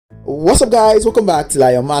What's up, guys? Welcome back to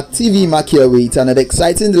Lion Mark TV. Mark here with another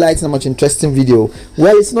exciting, delightful, and much interesting video.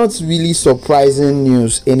 Well, it's not really surprising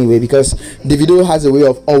news anyway, because Davido has a way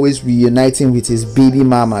of always reuniting with his baby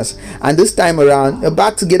mamas, and this time around,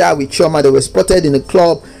 back together with Chioma. They were spotted in a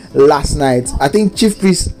club last night. I think Chief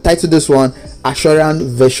Priest titled this one Assurance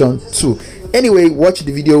version 2. Anyway, watch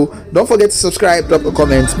the video. Don't forget to subscribe, drop a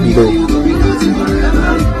comment below.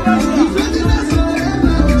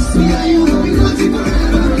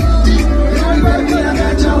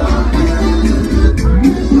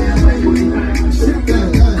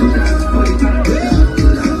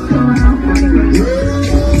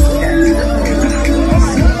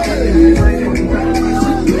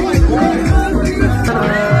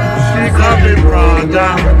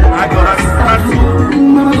 Brother,